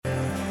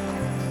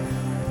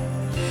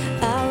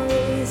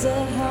raise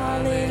a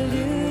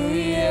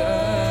hallelujah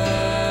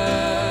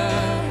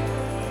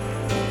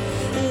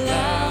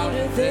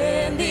louder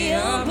than the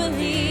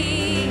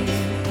unbelief.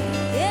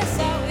 Yes,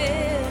 I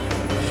will.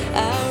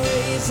 I'll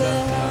raise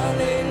a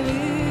hallelujah.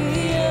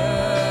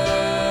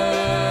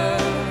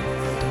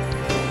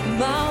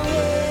 My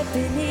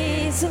weapon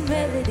is a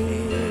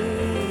melody.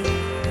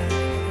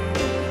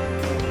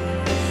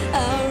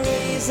 I'll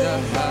raise a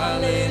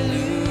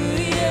hallelujah.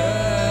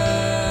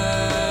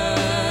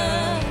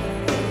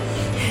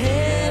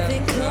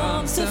 Heaven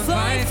comes to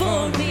fight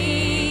for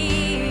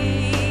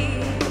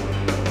me,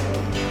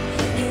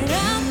 and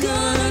I'm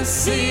gonna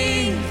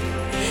sing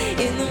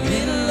in the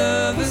middle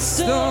of a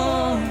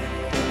storm.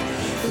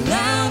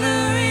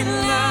 Louder and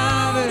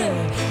louder,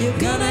 you're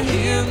gonna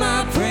hear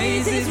my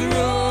praises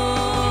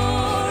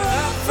roar.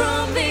 Up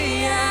from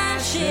the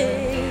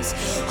ashes,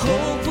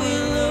 hope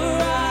will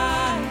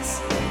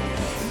arise.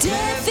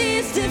 Death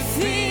is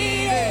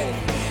defeated,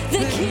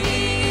 the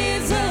King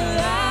is alive.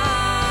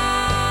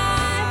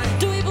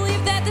 Do we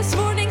believe that this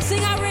morning?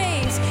 Sing, I'll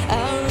raise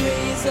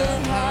a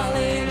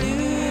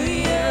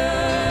hallelujah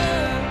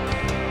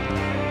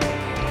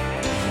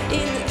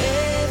in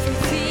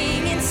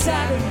everything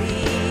inside of me.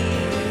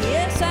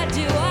 Yes, I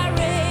do.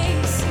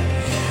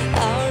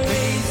 I'll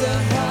raise a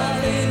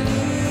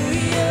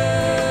hallelujah.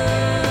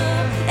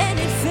 And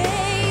in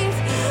faith,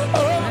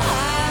 oh,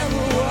 I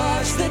will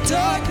watch the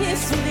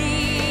darkness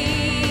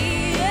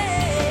flee.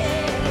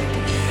 Yeah.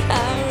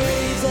 I'll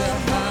raise a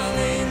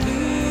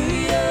hallelujah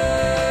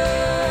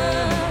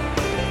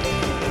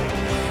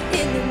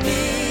in the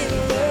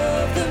middle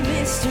of the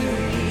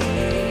mystery.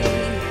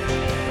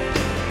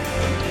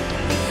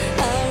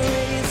 I'll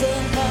raise a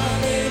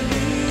hallelujah.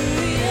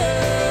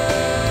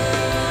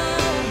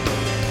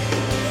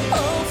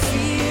 Oh,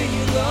 fear,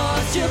 you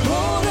lost your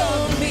hold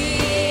on me.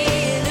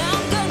 And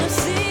I'm gonna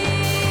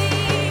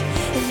sing,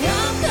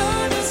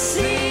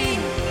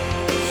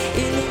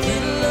 in the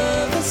middle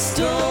of a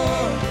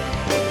storm.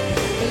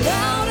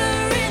 Louder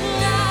and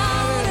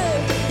louder,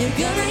 you're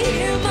gonna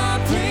hear my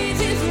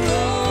praises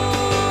roar.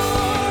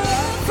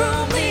 Up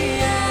from the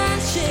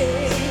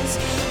ashes,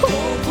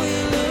 hope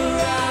will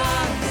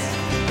arise.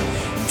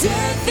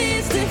 Death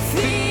is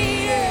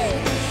defeated,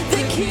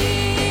 the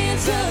King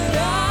is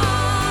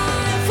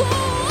alive. Oh,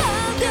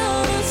 I'm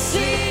gonna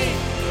sing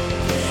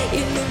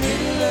in the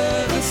middle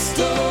of a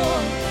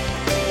storm.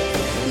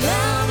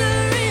 Louder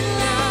and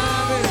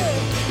louder,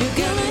 you're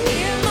gonna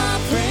hear my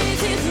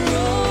praises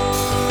roar.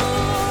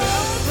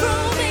 Up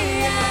from the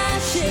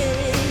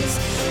ashes,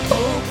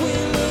 hope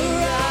will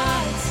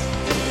arise.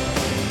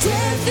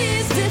 Death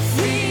is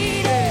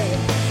defeated,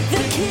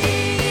 the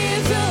King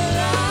is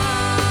alive.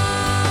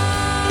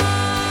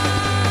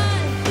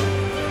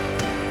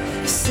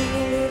 Sing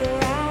a little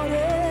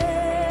louder.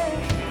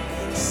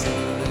 Sing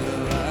a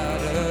little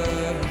louder.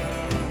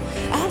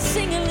 I'll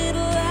sing a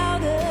little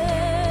louder.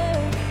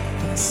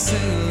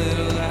 Sing a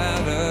little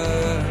louder.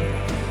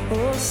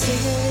 Oh,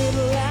 sing a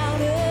little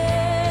louder.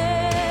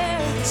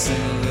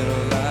 Sing a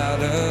little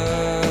louder.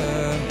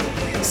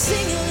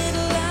 Sing a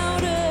little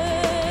louder.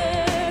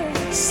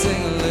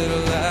 Sing a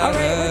little louder. All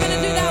right, we're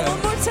gonna do that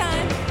one more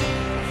time.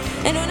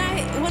 And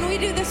when we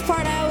do this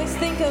part, I always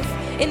think of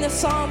in the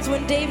Psalms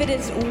when David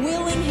is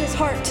willing his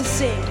heart to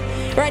sing.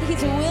 Right?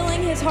 He's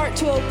willing his heart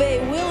to obey,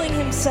 willing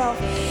himself.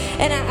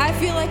 And I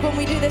feel like when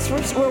we do this,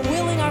 we're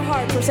willing our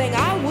hearts. We're saying,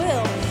 I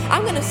will.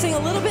 I'm going to sing a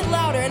little bit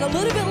louder and a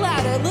little bit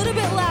louder, a little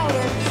bit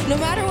louder, no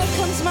matter what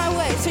comes my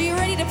way. So you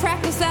ready to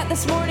practice that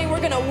this morning?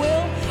 We're going to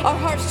will our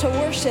hearts to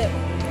worship.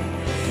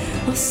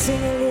 We'll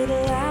sing a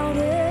little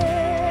louder.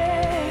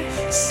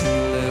 Sing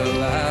a little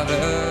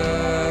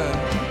louder.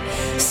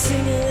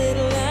 Sing a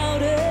little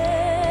louder.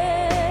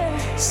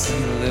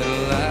 Sing a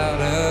little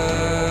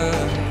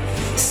louder.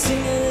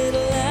 Sing a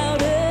little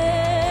louder.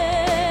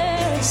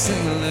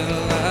 Sing a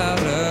little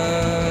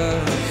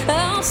louder.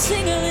 I'll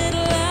sing a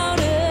little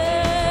louder.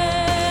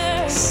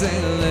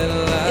 Sing a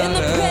little louder. In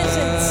the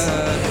presence,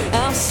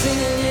 I'll sing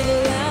a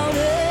little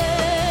louder.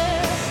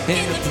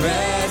 In the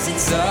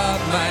presence of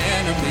my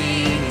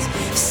enemies.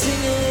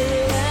 Sing a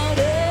little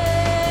louder.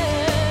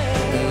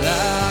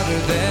 Louder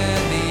than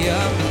the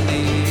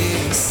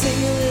unbelief. Sing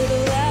a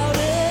little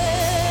louder.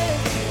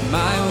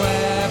 My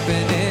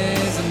weapon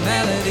is a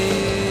melody.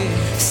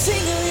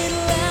 Sing a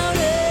little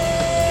louder.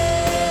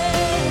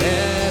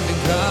 Heaven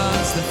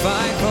comes to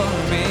fight for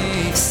me.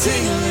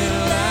 Sing a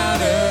little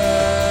louder.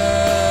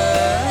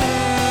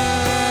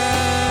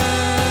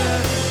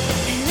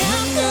 And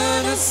I'm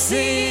gonna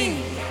sing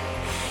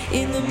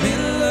in the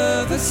middle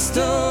of the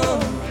storm.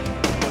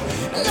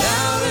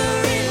 Louder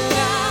and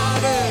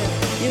louder,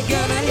 you're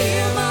gonna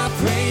hear my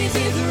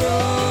praises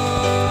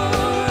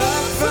roar.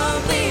 Up from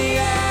the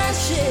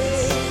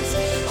ashes,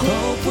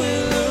 hope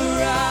will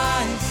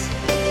arise.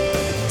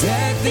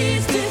 Death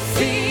is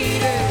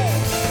defeated,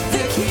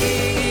 the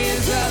King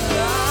is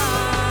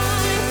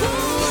alive.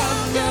 Oh,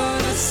 I'm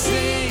gonna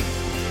sing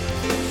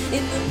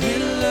in the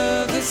middle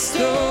of the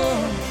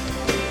storm.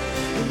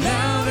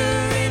 Louder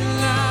and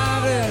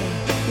louder,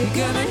 you're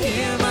gonna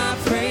hear my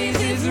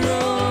praises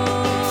roar.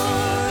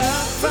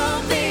 Up from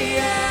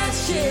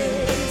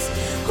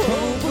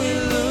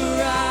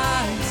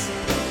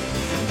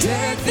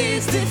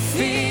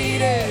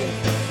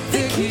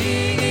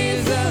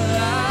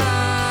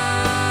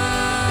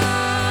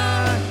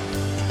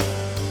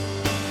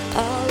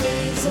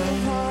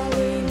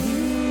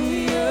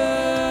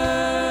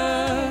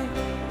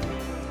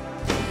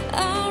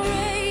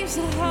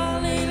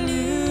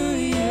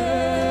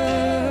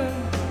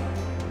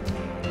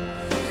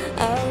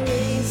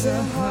raise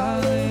a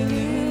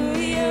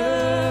hallelujah.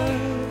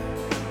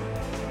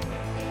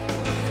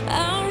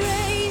 I'll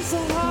raise a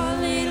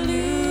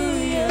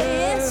hallelujah.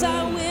 Yes,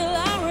 I will.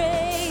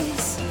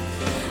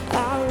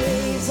 I'll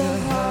raise a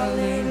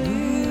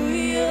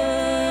hallelujah.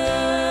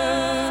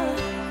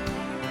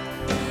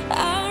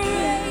 I'll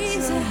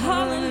raise a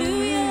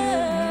hallelujah.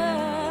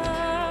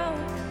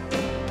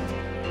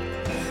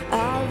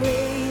 I'll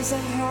raise a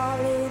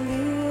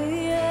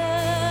hallelujah.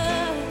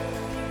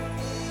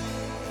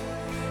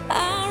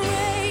 I'll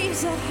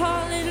raise a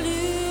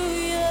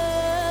hallelujah.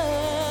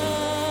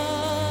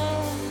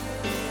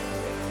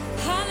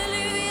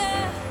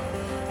 Hallelujah.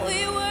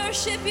 We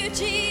worship you,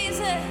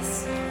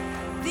 Jesus,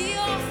 the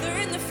author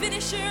and the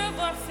finisher of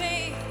our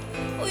faith.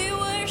 We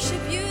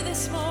worship you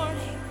this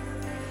morning.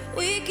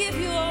 We give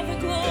you all the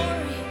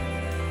glory.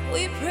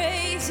 We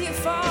praise you,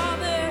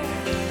 Father.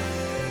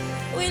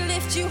 We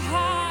lift you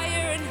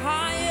higher and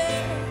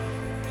higher.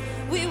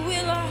 We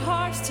will our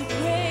hearts to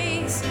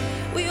praise.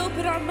 We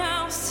open our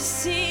mouths to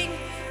sing,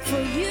 for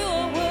you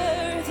are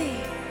worthy.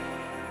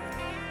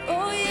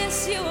 Oh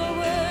yes, you are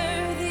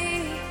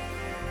worthy.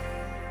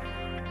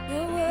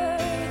 You're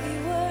worthy,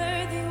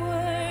 worthy,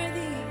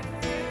 worthy.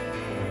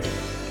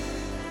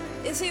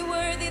 Is he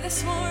worthy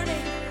this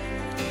morning?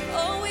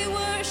 Oh, we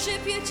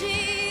worship you,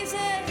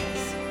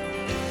 Jesus.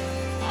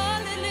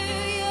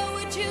 Hallelujah.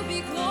 Would you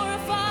be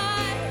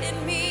glorified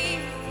in me,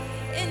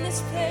 in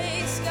this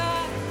place,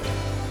 God?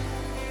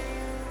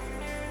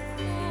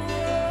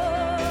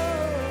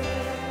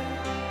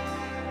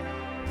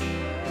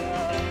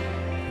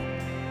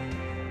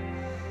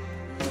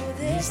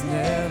 There's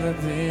never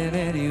been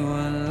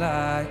anyone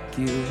like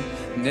you.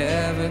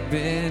 Never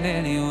been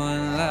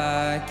anyone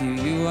like you.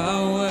 You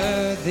are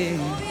worthy.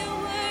 Oh,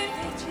 you're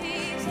worthy,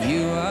 Jesus.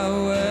 You are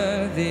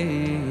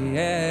worthy.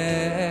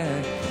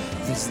 Yeah.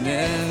 There's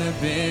never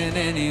been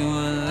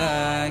anyone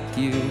like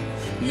you.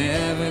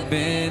 Never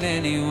been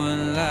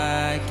anyone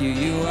like you.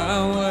 You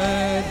are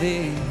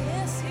worthy.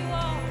 Yes, you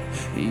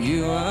are.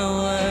 You are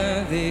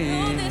worthy.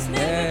 Oh, there's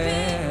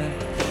never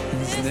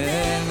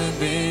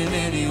been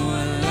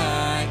anyone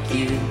like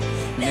you.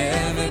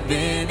 Never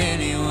been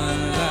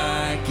anyone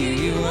like you.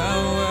 You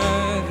are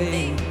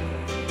worthy.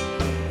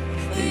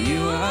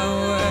 You are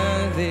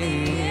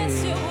worthy.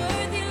 Yes, you're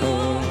worthy, Oh,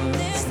 Lord.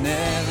 there's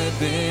never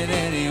been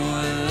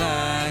anyone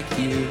like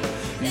you.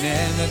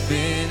 Never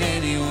been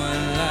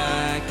anyone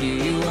like you.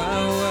 You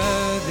are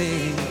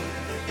worthy.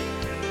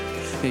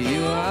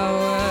 You are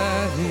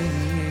worthy.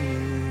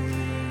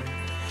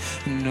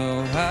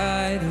 No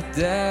height or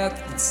depth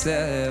can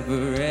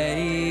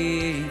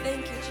separate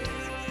Thank you,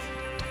 Jesus.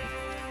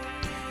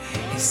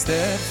 His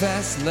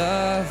steadfast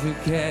love, who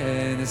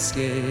can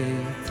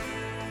escape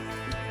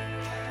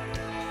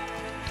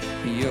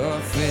your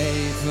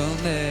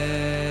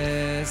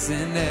faithfulness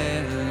and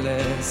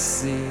endless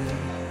sea,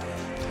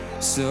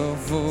 so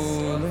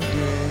full of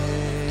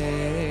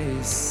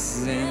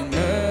grace and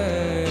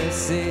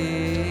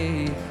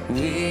mercy.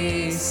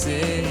 We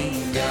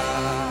sing,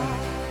 God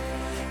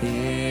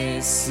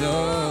is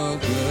so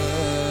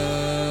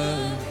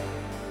good.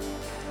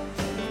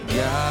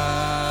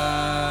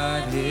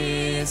 God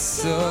is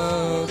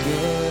so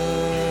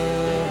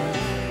good.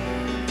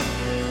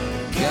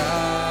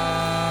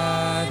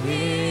 God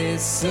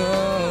is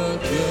so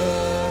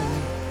good.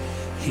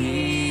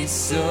 He's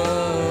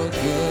so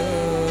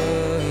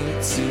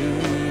good to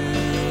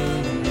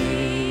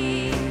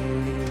me.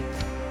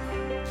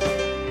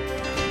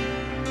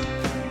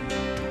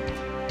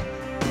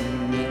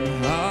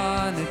 Been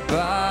haunted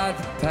by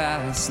the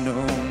past no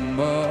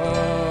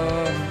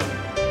more.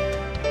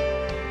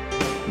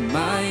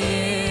 My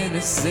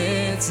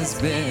innocence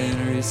has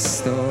been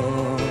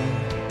restored.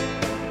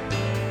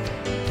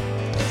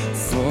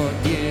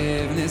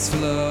 Forgiveness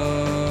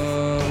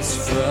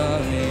flows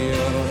from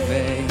your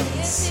veins.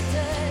 Yes, it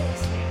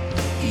does.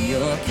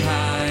 Your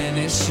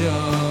kindness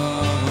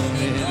shown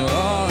in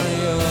all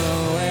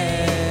your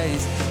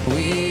ways.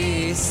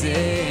 We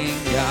sing,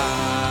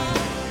 God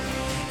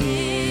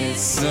is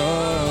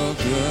so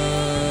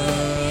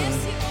good.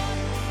 Yes, you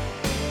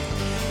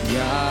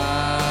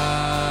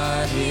are.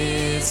 God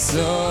is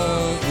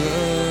so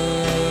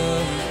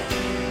good.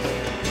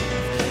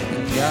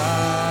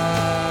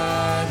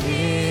 God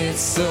is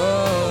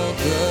so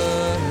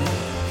good.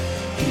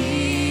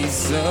 He's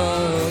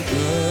so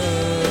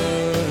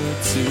good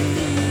to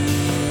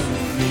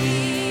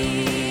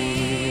me.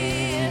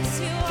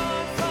 Yes, you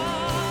are,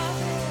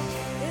 Father.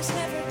 There's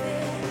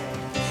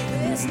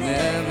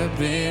Never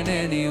been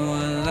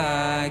anyone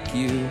like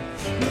you.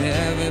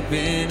 Never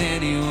been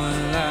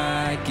anyone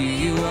like you.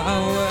 You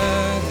are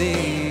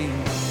worthy.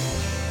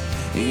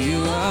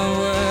 You are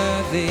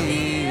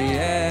worthy.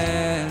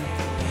 Yeah.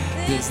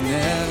 There's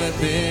never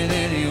been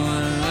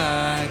anyone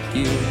like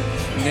you.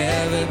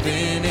 Never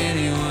been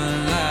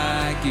anyone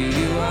like you.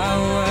 You are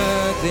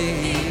worthy.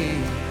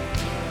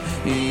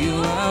 You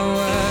are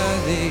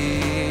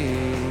worthy.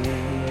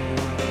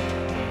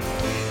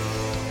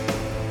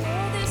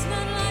 Oh, there's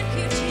none like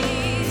you,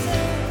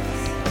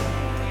 Jesus.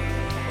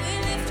 We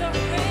lift our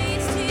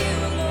praise to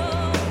you,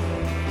 Lord.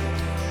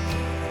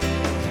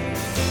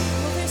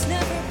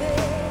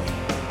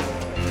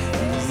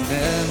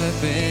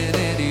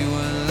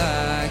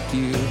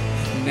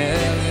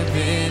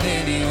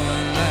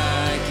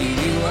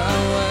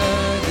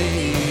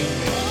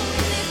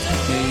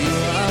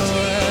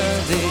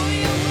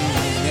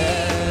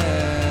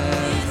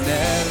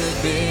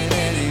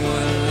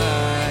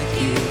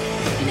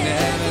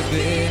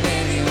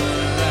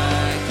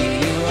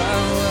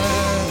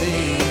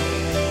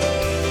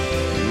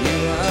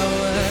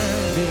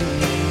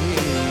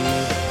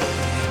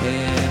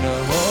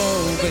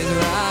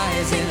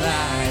 blazing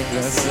like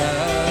the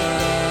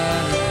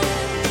sun.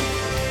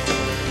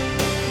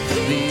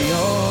 The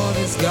old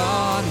is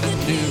gone, the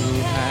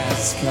new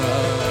has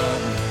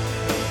come.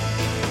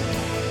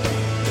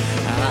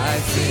 I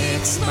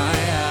fix my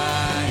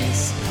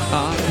eyes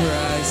on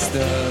Christ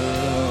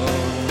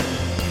alone.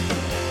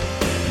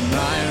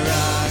 My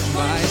rock,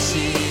 my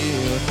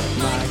shield,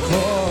 my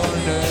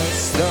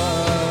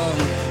cornerstone.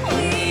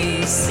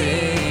 We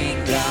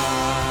sing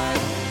God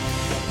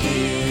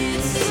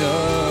is so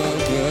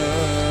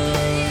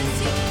good.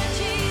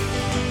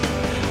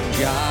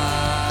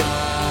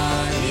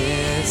 God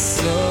is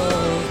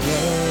so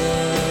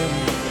good.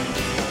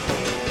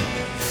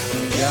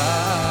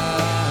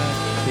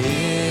 God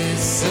is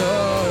so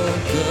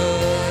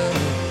good.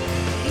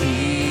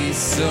 He's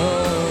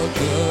so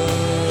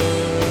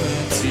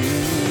good to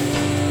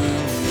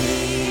me.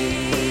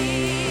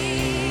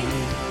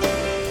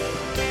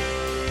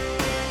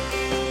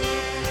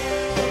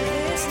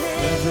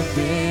 Never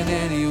been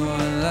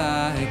anyone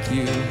like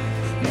you.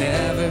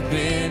 Never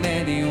been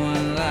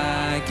anyone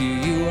like you.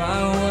 You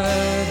are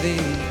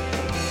worthy.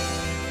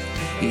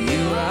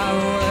 You are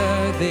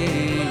worthy.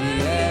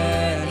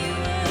 Yeah.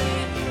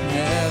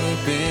 Never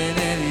been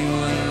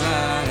anyone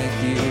like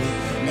you.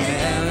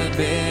 Never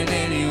been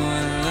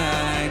anyone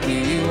like you.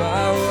 You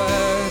are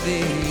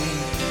worthy.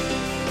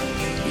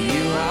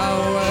 You are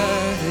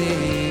worthy.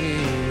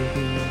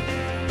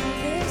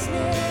 There's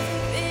never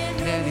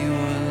been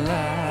Anyone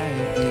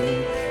like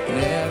you.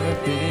 Never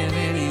been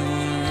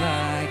anyone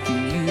like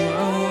you. You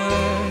are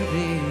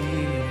worthy.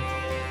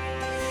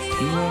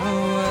 You are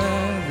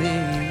worthy.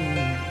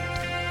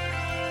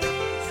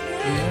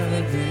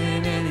 Never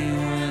been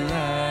anyone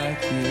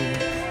like you.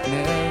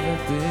 Never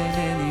been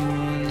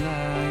anyone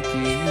like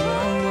you. You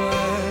are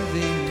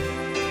worthy.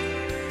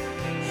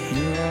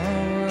 You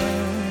are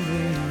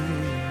worthy.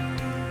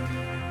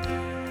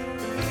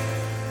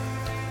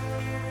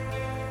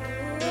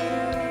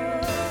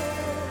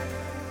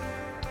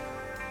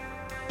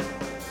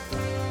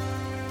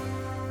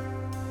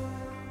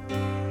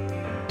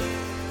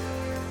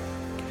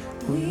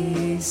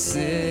 We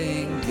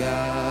sing,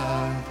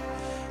 God,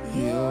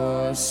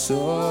 you're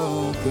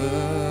so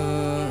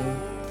good.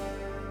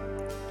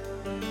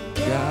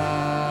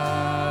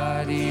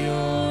 God,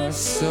 you're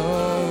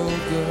so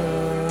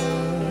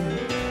good.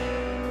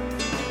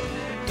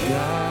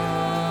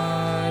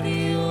 God,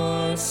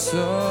 you're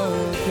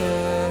so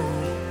good.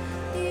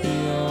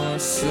 You're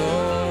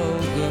so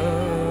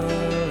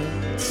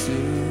good to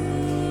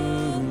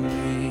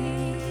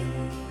me.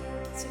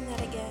 Sing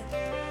that again.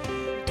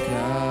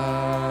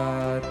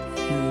 God,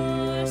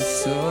 you're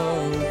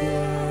so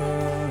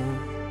good.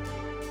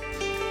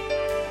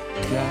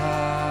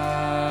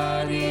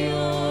 God,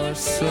 you're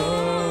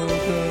so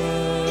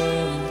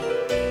good.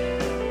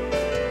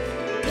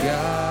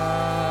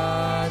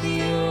 God,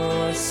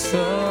 you're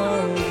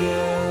so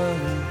good.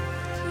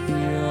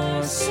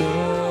 You're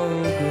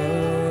so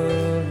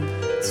good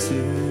to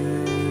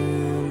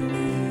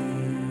me.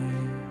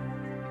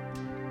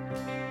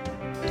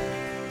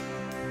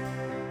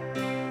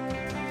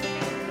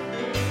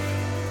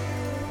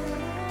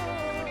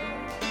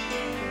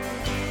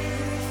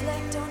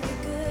 Reflect on your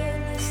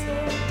goodness,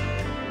 Lord.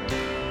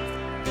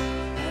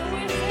 And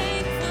we're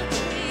thankful,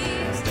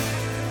 Jesus.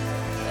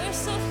 We're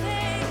so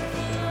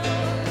thankful,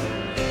 Lord.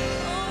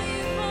 Oh,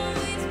 you've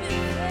always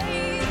been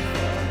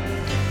faithful.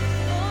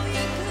 Oh,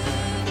 you're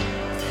good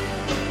to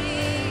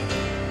me.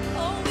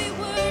 Oh, we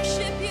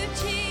worship you,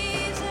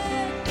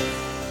 Jesus.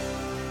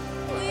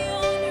 We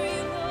honor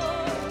you,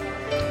 Lord.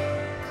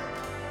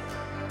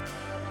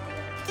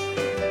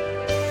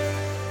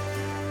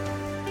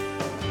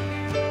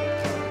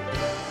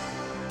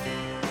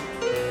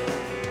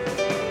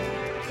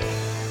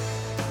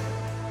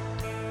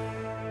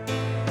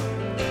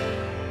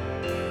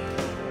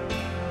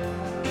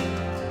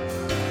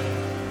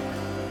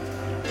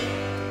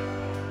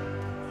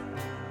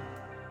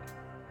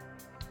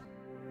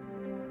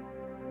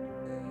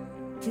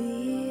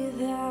 Be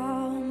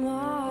thou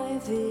my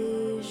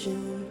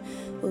vision,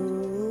 O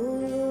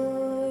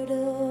Lord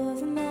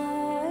of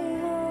my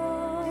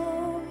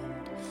heart.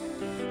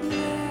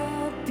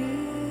 Not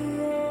be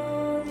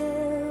all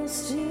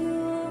else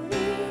to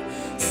me,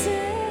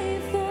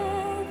 save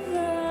but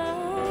thou.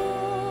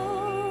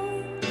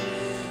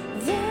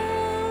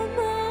 Thou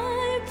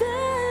my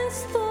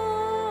best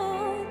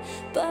Lord,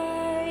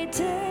 by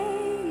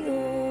day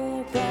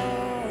or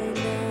by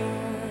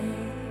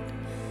night.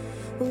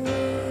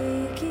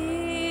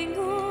 Waking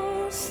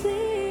or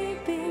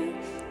sleeping,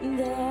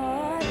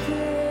 thy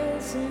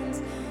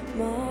presence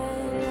my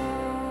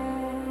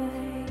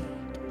light.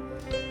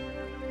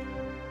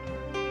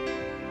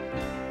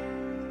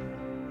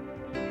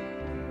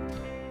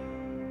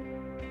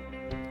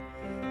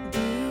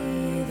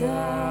 Be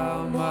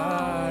thou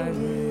my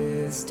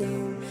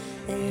wisdom,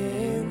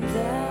 and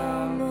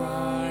thou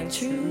my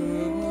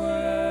true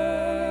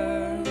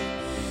word.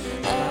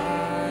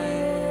 I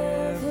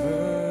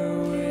ever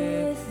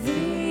with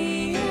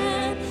thee,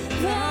 and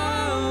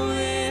thou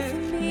with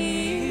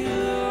me,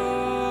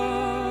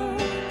 Lord.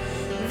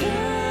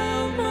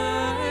 Thou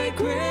my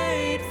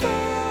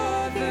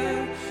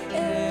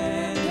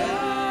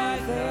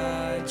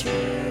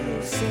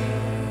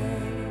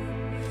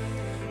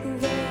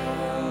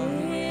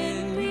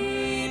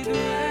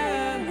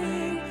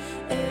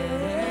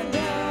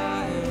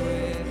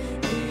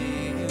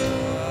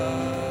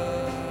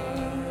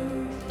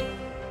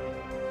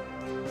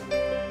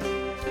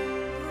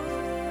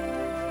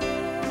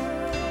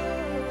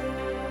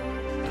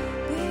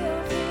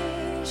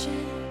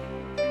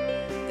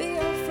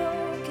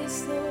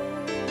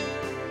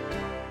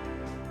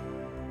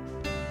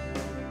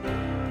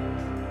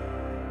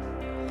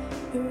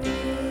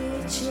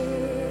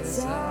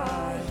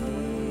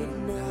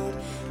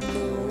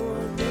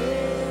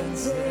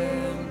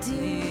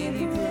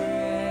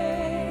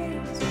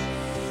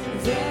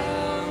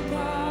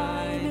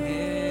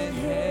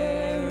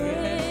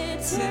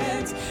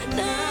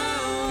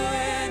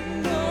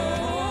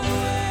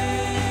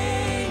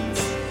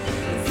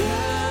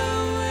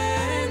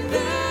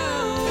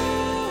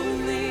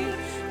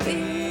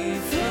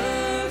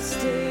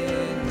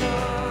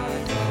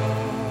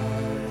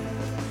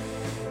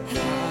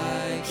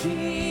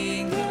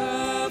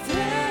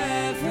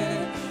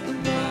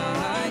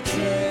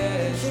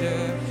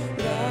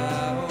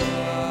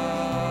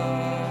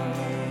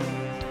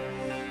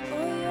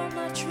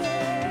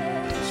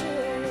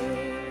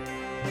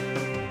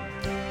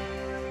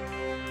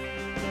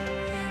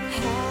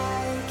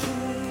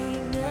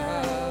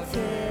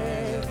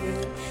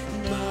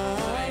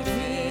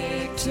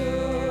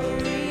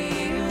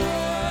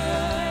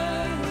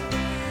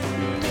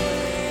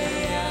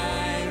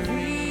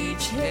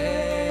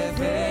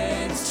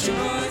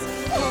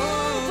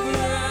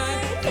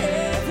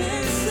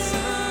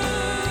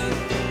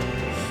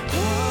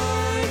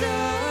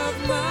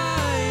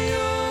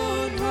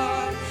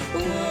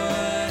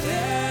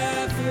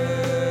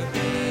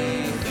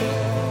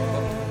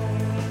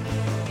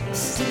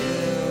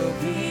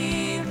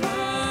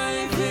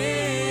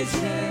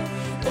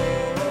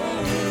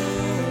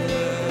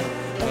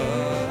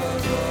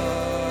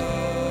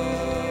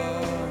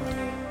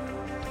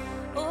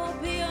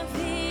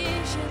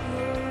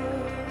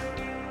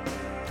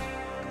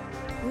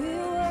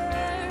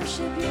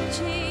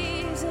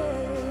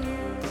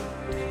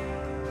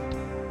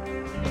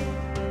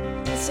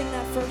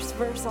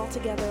Verse all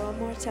together one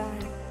more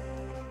time.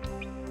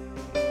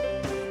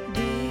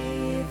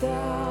 Be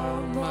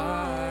thou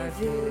my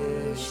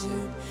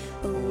vision,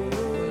 O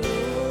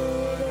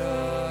Lord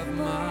of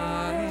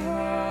my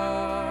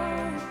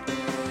heart,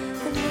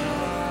 and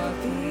I'll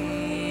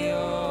be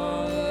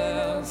all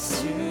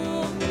else to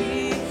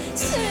me,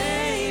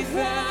 save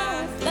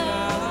that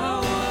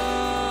thou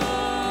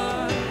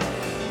art.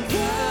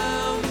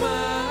 Thou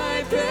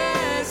my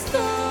best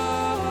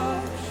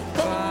thought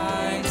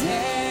by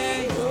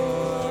day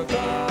or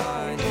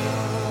by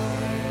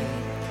night,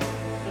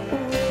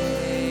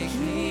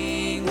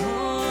 waking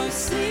or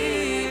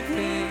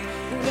sleeping,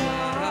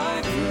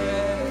 thy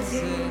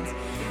presence,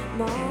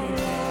 my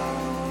life.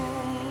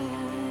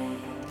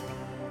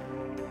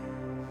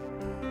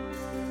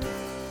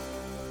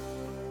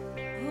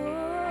 Oh,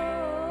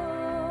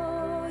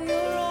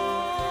 you're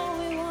all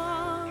we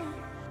want.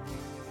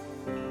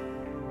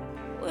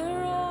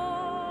 We're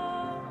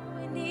all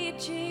we need,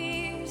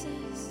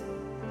 Jesus.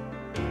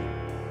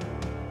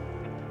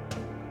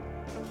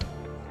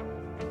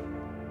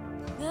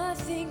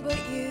 Nothing but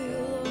you,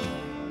 Lord.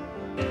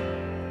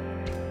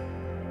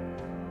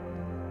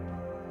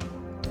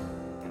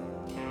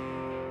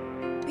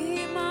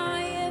 Be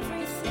my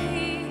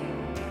everything.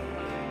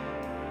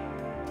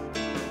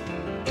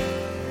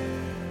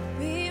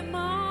 Be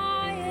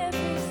my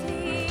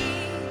everything.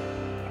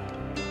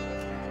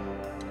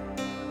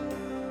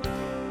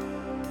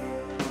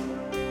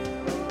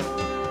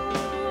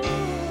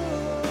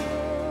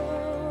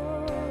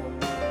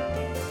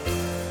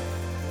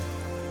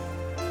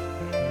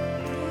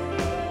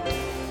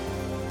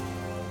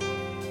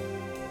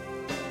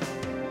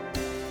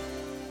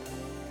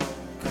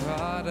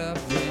 Caught up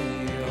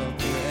in your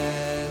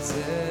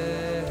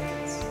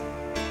presence,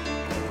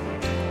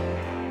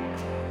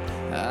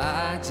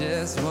 I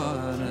just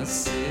wanna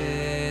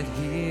sit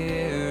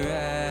here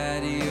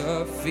at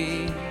your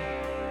feet.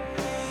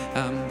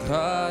 I'm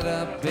caught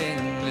up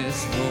in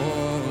this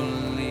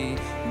holy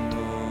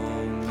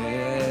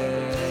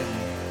moment,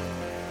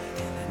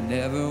 and I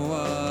never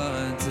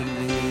want to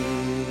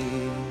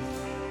leave.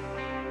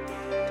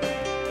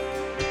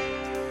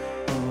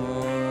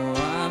 Oh,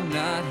 I'm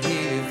not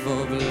here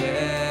for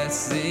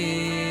blessings.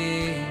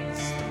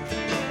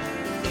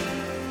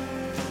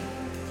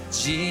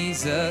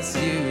 Jesus,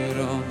 you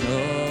don't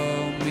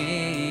owe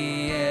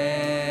me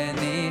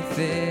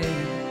anything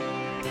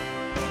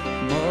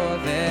more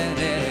than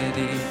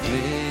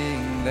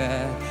anything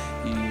that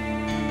you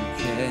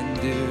can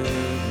do.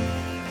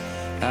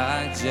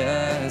 I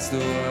just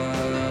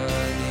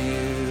want you.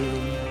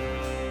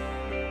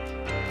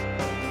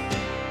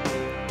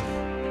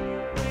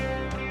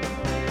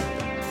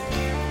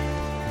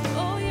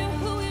 Oh, you're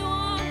who we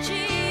want,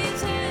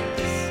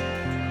 Jesus.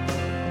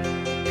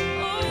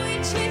 Oh, we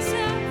chase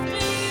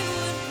after you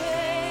with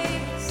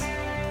praise.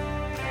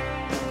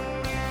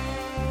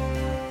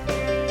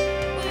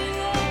 We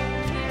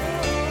love you,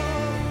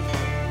 Lord.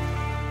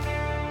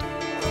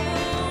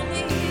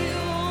 Only you,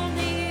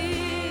 only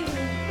you.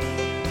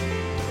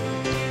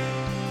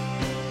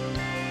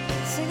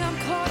 Sing, I'm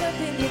caught up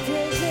in your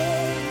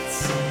presence.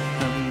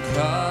 I'm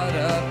caught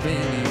up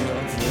in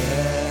your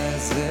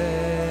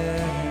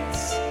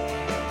presence.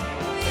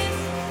 Oh, yes.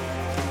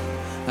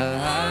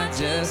 I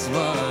just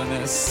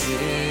wanna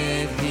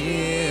sit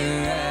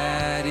here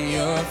at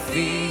your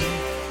feet.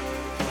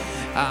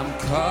 I'm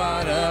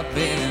caught up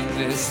in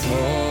this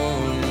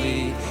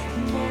holy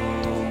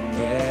moment.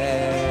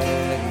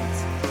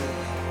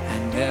 I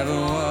never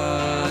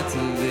want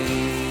to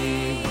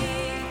leave.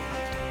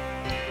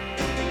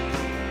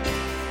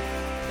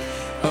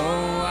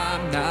 Oh,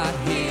 I'm not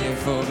here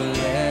for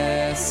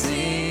blessings.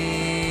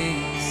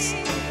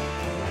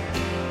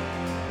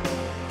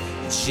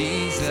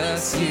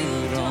 Jesus,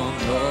 you don't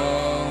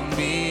owe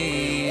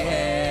me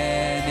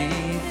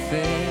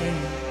anything.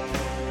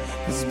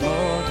 It's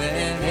more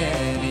than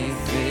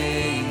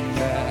anything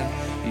that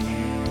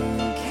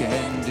you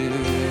can do.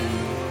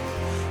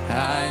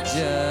 I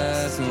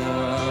just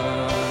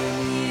want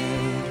you.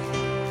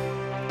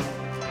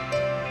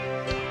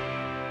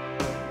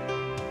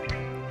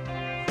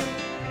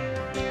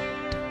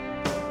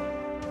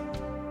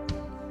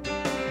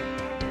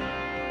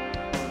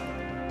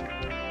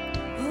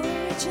 Oh,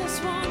 we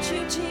just want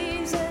you,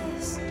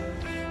 Jesus.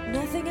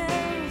 Nothing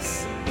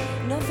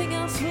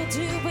else will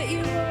do but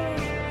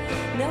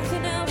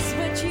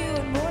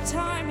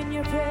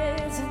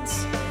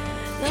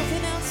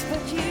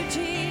but you,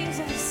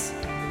 Jesus.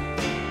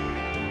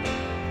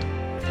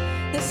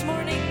 This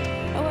morning,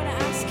 I want to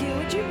ask you,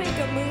 would you make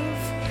a move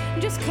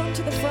and just come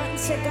to the front and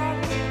say, God,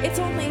 it's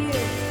only you.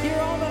 You're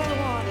all that I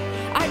want.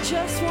 I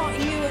just want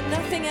you, and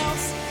nothing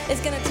else is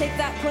going to take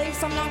that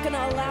place. I'm not going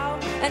to allow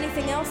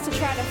anything else to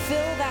try to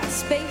fill that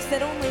space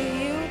that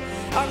only you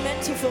are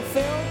meant to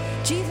fulfill.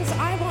 Jesus,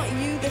 I want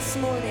you this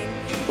morning.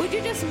 Would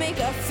you just make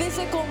a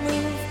physical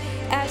move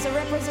as a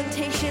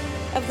representation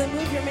of the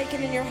move you're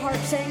making in your heart,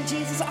 saying,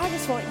 Jesus, I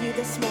just want you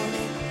this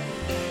morning.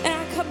 And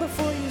I come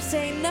before you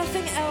saying,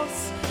 nothing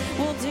else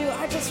will do.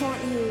 I just want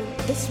you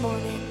this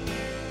morning.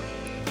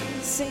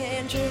 Sing it,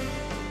 Andrew.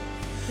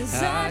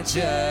 'Cause I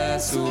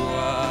just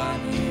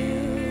want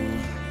you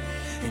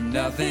and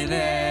nothing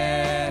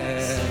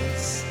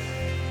else,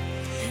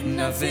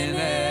 nothing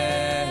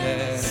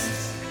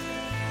else,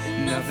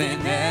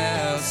 nothing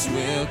else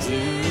will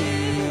do.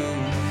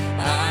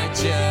 I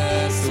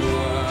just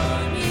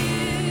want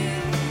you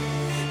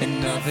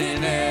and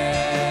nothing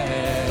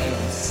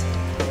else,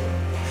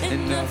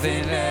 and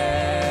nothing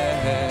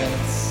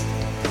else,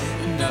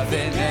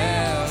 nothing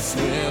else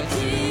will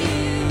do.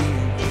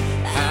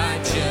 I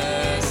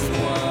just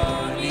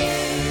want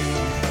you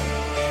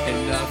and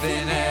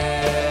nothing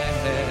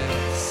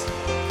else,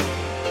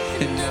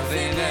 and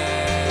nothing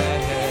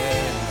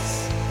else,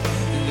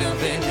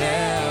 nothing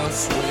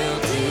else will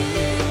do.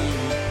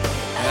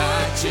 I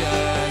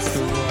just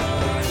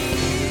want you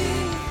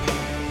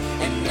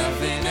and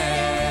nothing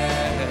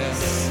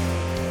else,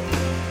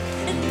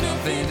 and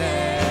nothing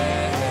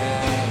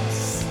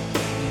else,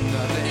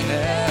 nothing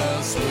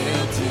else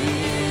will do.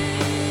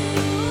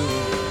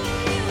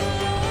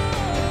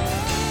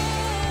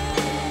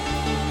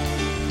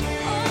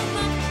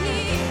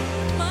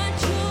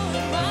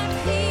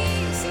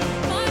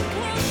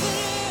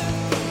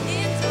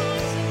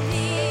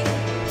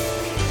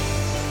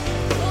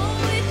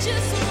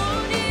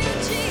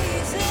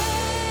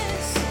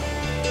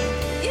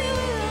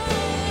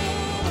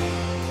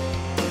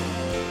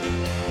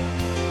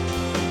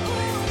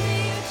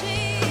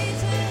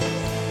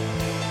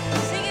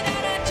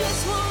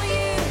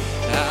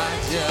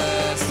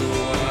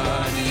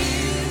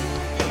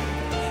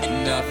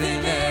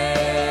 Nothing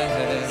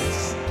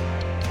else,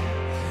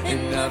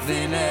 and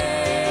nothing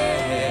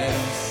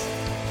else,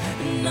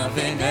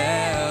 nothing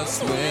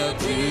else will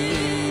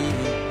do.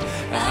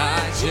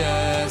 I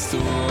just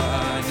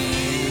want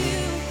you,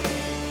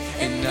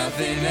 and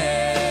nothing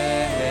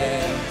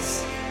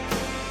else,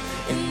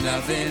 and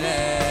nothing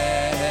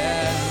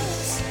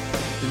else,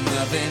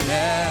 nothing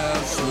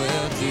else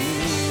will do.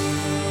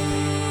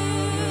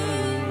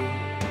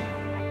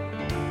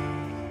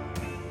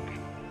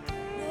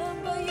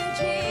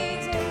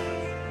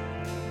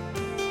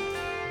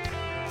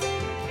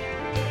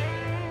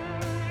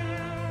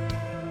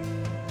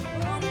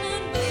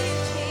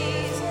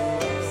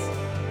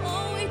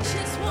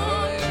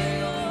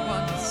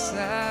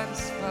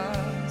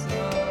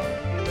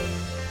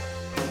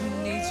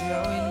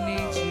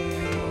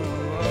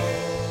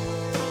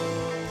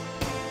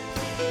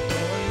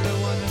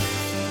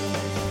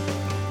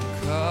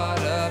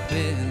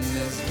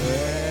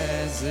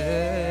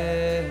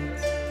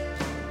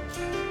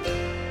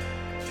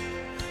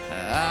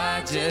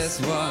 I just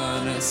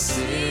wanna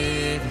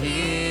sit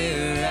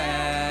here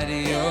at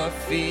your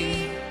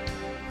feet.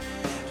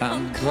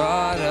 I'm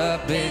caught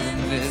up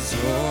in this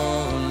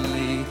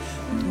holy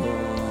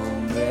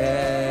moment.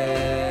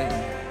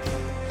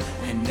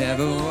 I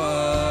never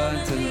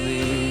want to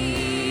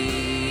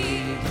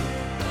leave.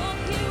 I'm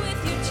here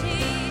with you,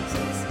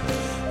 Jesus.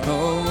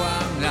 Oh,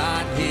 I'm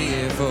not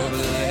here for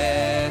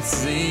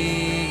blessings.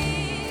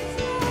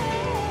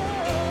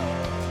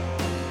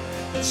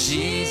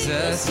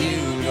 Jesus,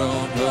 you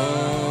don't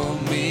owe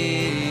me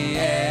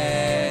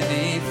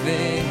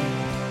anything,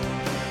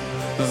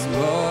 but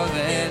more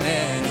than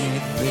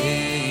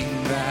anything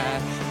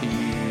that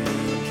you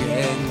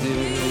can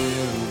do,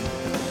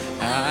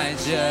 I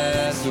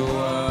just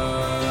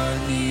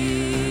want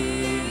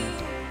you.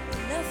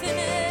 Nothing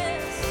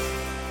else.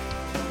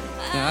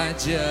 I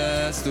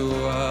just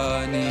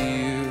want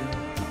you.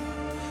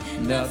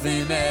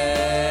 Nothing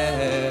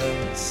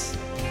else.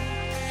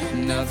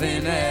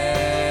 Nothing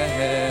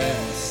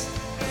else,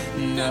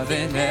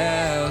 nothing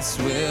else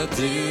will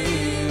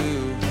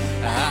do.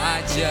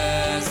 I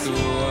just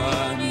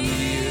want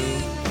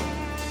you,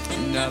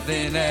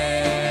 nothing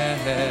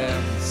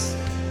else,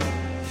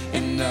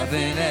 and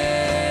nothing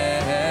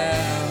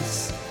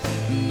else,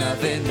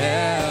 nothing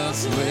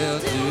else will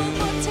do.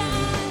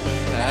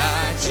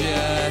 I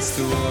just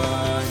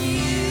want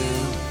you,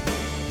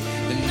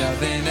 and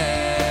nothing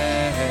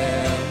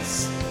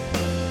else,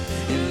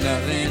 and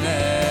nothing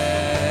else.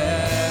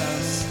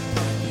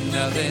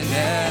 Nothing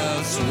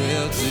else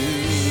will do.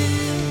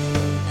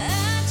 I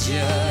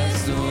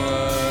just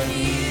want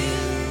you,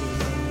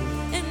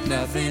 and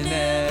nothing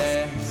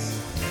else,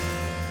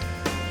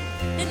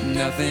 and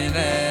nothing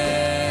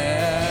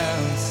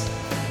else,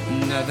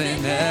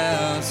 nothing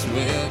else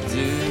will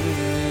do.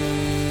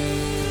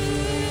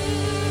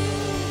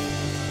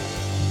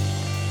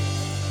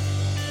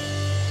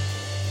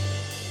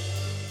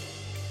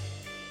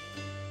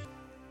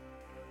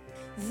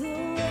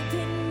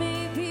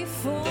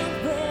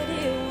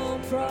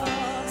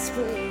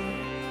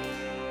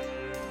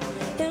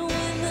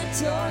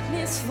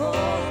 darkness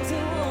falls,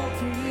 it won't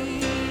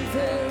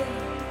prevail.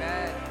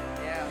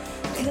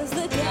 Cause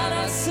the God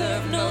I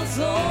serve knows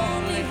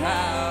only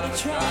how to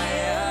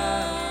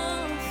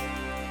triumph.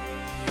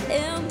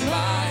 And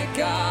my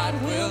God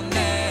will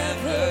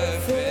never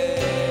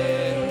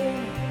fail.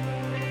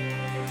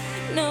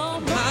 No,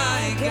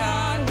 my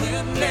God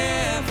will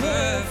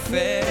never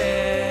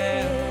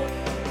fail.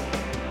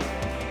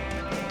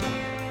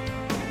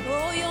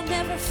 Oh, you'll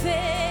never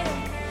fail.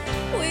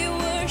 We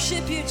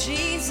worship you,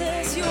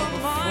 Jesus. You are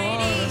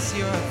mighty.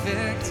 Your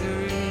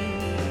victory.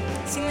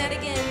 Sing that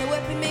again. The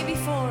weapon may be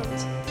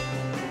formed.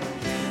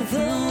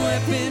 The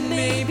weapon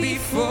may be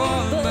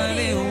formed, but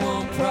it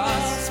won't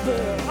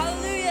prosper.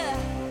 Hallelujah.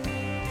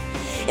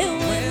 And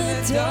when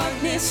the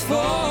darkness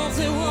falls,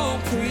 it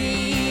won't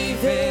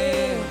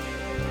prevail.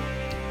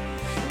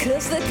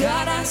 Cause the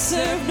God I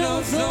serve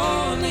knows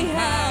only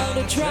how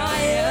to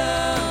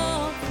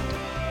triumph.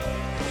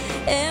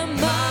 And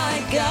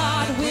my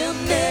God will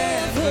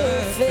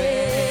never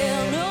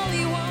fail. No,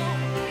 he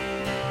won't.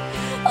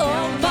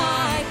 Oh,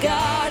 my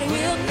God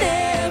will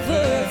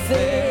never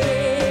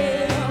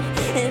fail.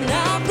 And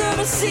I'm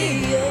gonna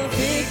see a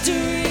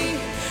victory.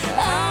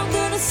 I'm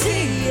gonna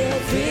see a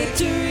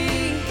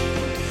victory.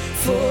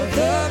 For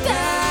the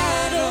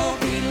battle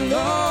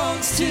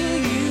belongs to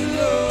you,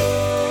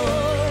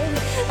 Lord.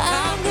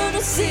 I'm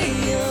gonna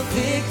see a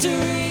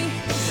victory.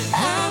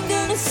 I'm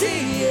gonna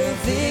see a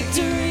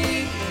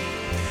victory.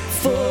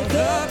 For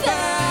the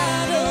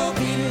battle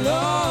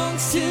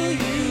belongs to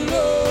you,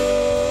 Lord.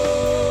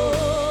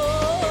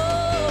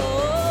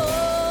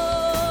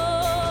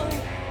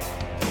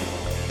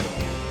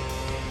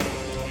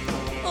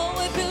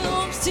 Oh, it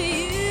belongs to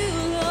you,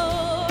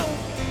 Lord.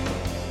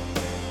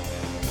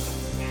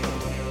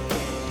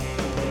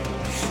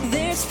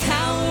 There's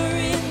power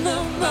in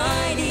the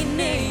mighty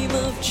name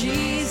of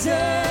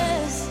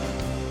Jesus.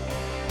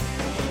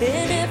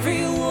 In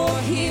every war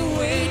he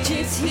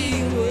wages,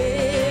 he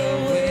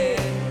will win.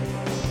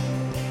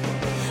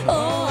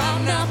 Oh,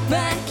 I'm not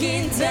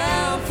backing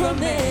down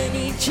from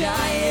any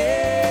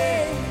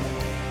giant.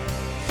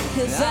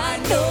 Cause I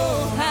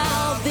know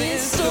how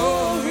this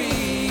story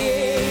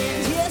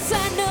ends. Yes,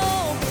 I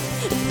know.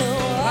 No,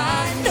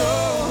 I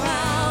know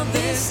how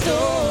this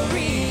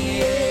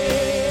story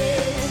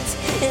ends.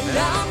 And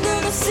I'm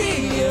gonna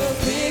see a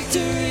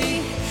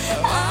victory.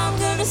 I'm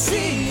gonna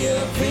see a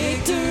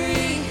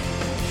victory.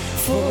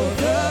 For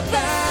the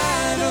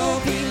battle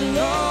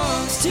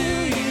belongs to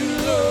you,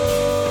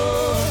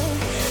 Lord.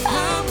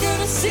 I'm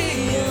gonna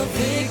see a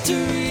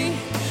victory.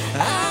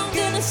 I'm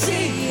gonna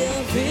see a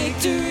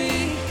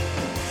victory.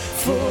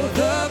 For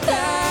the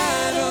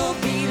battle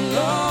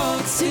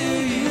belongs to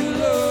you,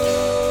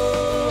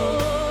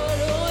 Lord.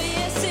 Oh,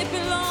 yes, it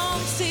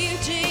belongs to you,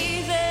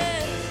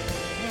 Jesus.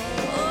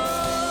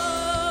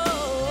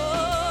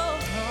 Oh,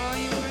 Oh,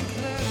 you were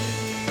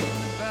clever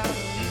in the battle,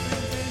 you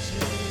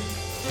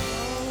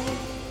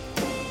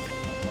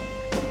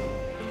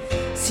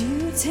so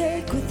you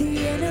take what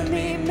the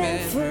enemy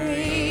meant for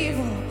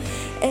evil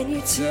and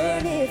you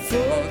turn it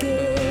for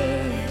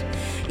good.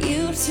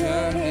 You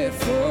turn it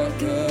for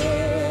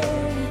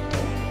good.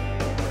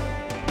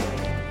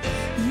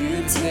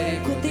 You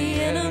take what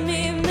the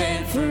enemy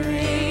meant for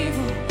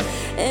evil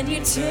and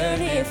you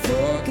turn it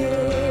for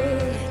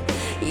good.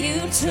 You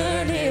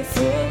turn it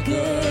for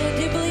good.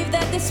 Do you believe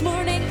that this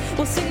morning?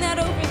 We'll sing that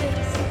over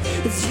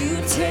this. As you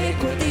take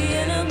what the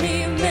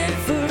enemy meant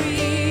for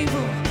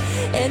evil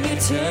and you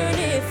turn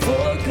it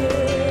for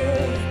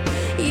good.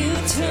 You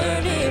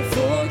turn it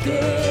for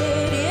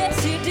good.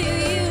 Yes, you do.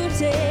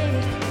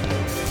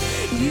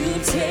 You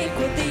take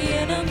what the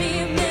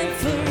enemy meant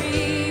for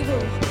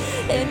evil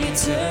and you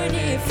turn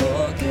it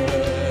for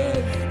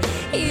good.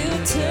 You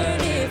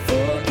turn it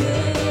for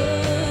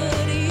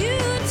good.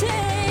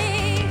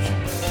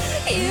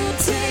 You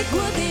take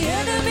what the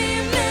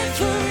enemy meant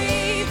for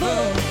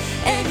evil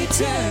and you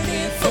turn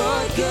it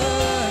for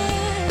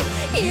good.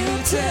 You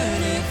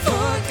turn it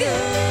for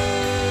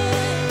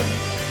good.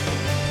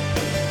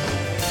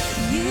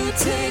 You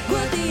take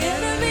what the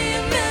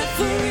enemy meant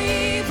for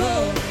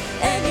evil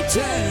and you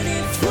turn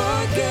it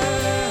for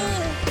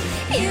good.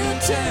 You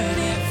turn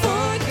it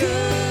for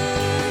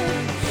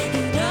good.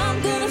 And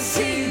I'm gonna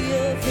see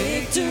a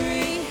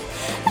victory.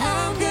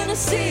 I'm gonna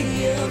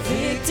see a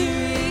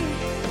victory.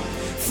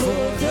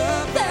 For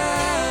the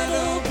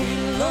battle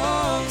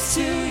belongs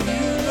to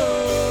you,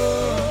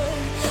 Lord.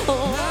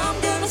 Oh,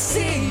 I'm gonna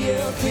see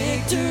a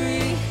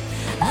victory.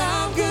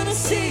 I'm gonna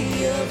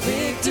see a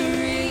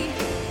victory.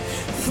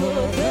 For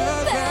the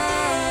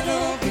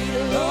battle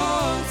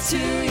belongs to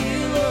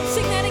you, Lord.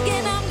 Sing that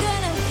again.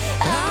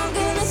 I'm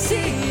gonna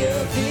see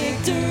a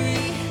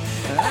victory.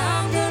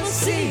 I'm gonna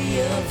see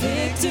a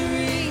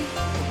victory.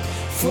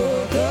 For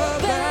the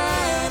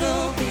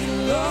battle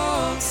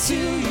belongs to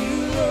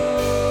you,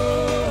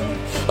 Lord.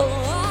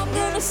 Oh, I'm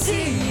gonna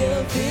see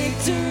a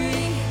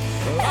victory.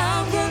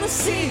 I'm gonna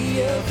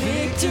see a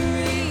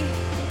victory.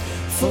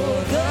 For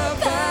the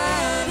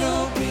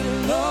battle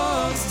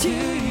belongs to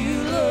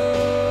you, Lord.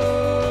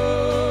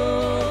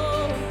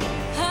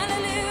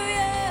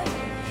 Hallelujah.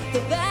 The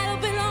battle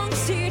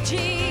belongs to you,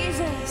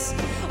 Jesus.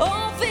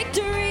 All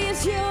victory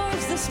is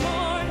yours this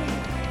morning.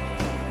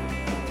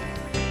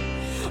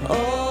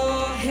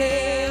 All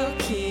hail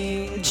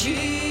King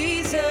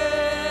Jesus.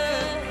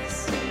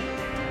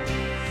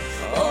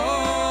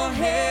 All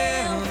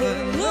hail the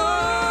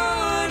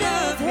Lord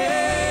of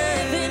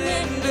heaven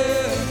and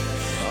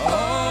earth.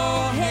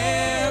 All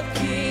hail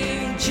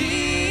King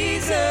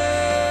Jesus.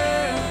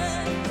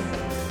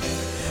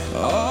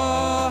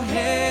 All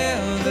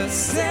hail the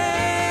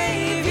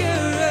Savior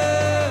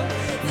of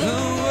the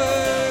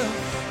world.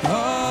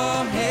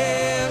 All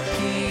hail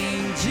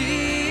King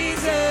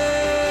Jesus.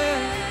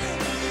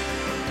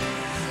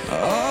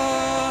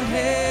 All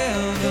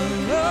hail the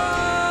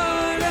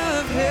Lord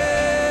of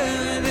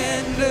heaven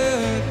and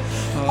earth.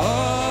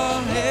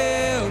 All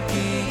hail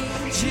King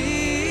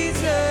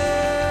Jesus.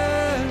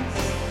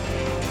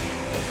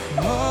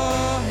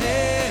 All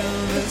hail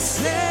the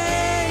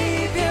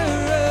Savior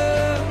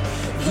of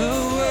the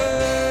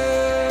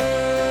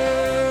world.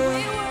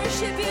 We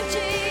worship you,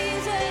 Jesus.